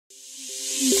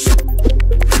Back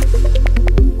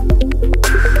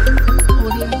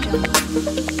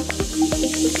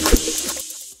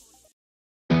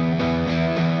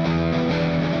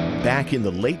in the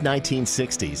late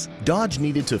 1960s, Dodge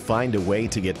needed to find a way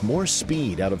to get more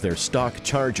speed out of their stock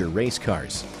Charger race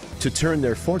cars to turn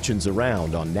their fortunes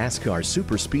around on NASCAR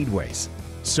superspeedways.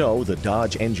 So the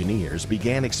Dodge engineers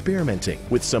began experimenting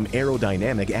with some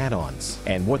aerodynamic add-ons,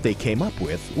 and what they came up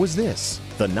with was this: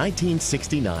 the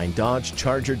 1969 Dodge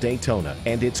Charger Daytona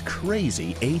and its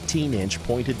crazy 18-inch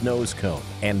pointed nose cone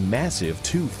and massive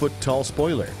 2-foot tall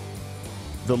spoiler.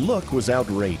 The look was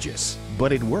outrageous,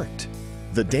 but it worked.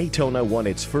 The Daytona won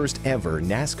its first ever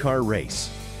NASCAR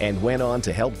race and went on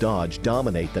to help Dodge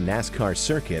dominate the NASCAR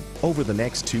circuit over the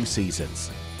next 2 seasons.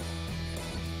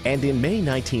 And in May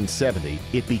 1970,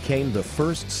 it became the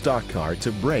first stock car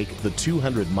to break the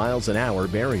 200 miles an hour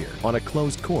barrier on a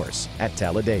closed course at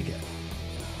Talladega.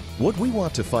 What we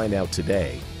want to find out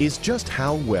today is just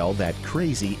how well that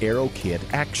crazy aero kit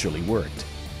actually worked.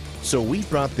 So we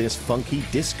brought this funky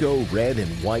disco red and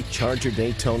white Charger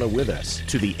Daytona with us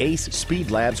to the Ace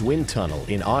Speed Labs wind tunnel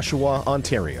in Oshawa,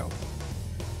 Ontario.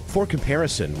 For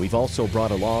comparison, we've also brought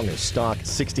along a stock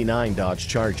 69 Dodge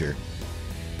Charger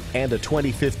and a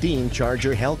 2015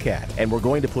 Charger Hellcat, and we're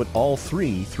going to put all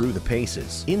 3 through the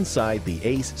paces inside the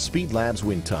Ace Speed Labs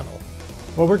wind tunnel.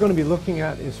 What we're going to be looking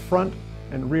at is front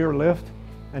and rear lift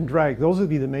and drag. Those would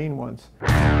be the main ones.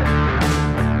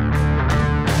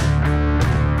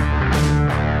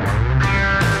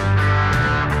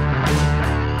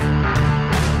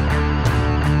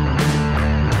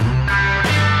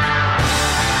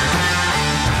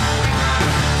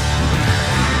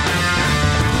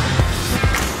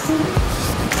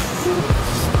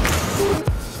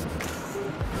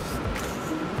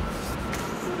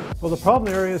 Well, the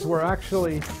problem areas were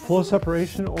actually flow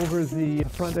separation over the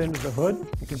front end of the hood.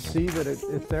 You can see that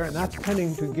it's there, and that's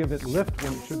tending to give it lift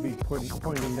when it should be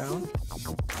pointing down.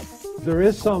 There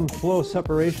is some flow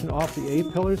separation off the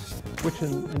A-pillars, which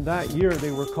in that year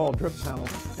they were called drip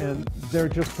panels, and they're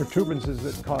just protuberances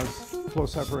that cause flow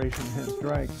separation, hence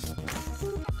drag.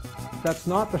 That's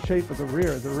not the shape of the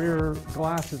rear. The rear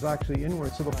glass is actually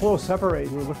inward. So the flow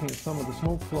separates. We're looking at some of the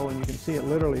smoke flow, and you can see it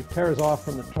literally tears off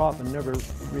from the top and never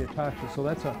reattaches. So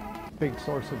that's a big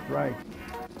source of drag.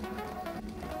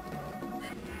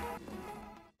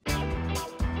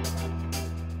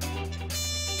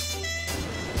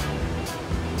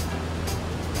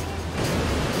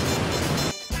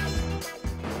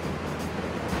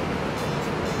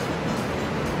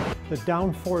 The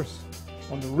downforce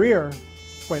on the rear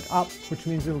went up, which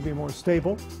means it will be more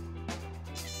stable.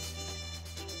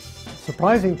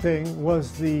 Surprising thing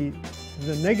was the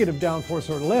negative downforce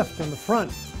or lift on the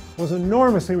front was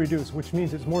enormously reduced, which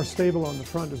means it's more stable on the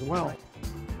front as well.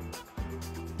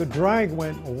 The drag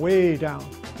went way down,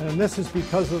 and this is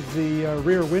because of the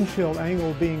rear windshield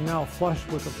angle being now flush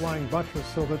with the flying buttress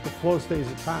so that the flow stays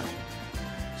attached.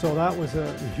 So that was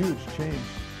a huge change.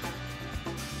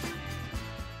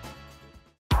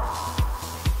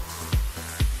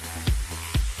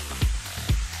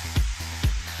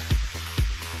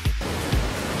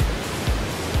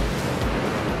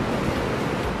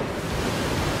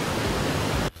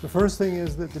 The first thing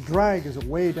is that the drag is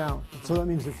way down, so that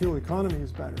means the fuel economy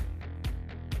is better.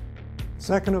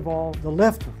 Second of all, the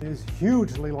lift is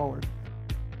hugely lowered.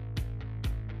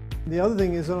 The other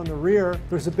thing is that on the rear,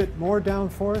 there's a bit more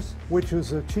downforce, which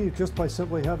was achieved just by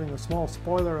simply having a small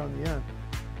spoiler on the end.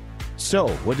 So,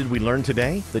 what did we learn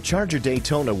today? The Charger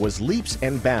Daytona was leaps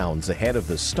and bounds ahead of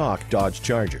the stock Dodge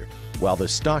Charger. While the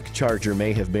stock Charger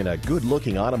may have been a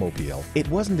good-looking automobile, it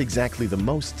wasn't exactly the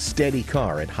most steady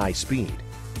car at high speed.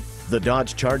 The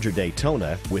Dodge Charger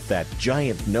Daytona, with that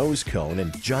giant nose cone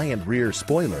and giant rear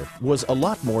spoiler, was a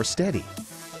lot more steady.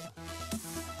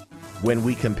 When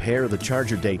we compare the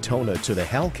Charger Daytona to the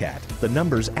Hellcat, the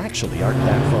numbers actually aren't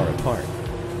that far apart.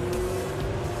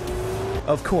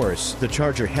 Of course, the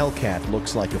Charger Hellcat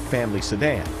looks like a family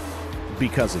sedan,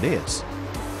 because it is.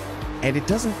 And it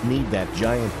doesn't need that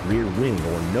giant rear wing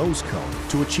or nose cone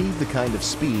to achieve the kind of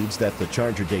speeds that the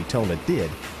Charger Daytona did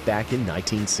back in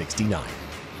 1969.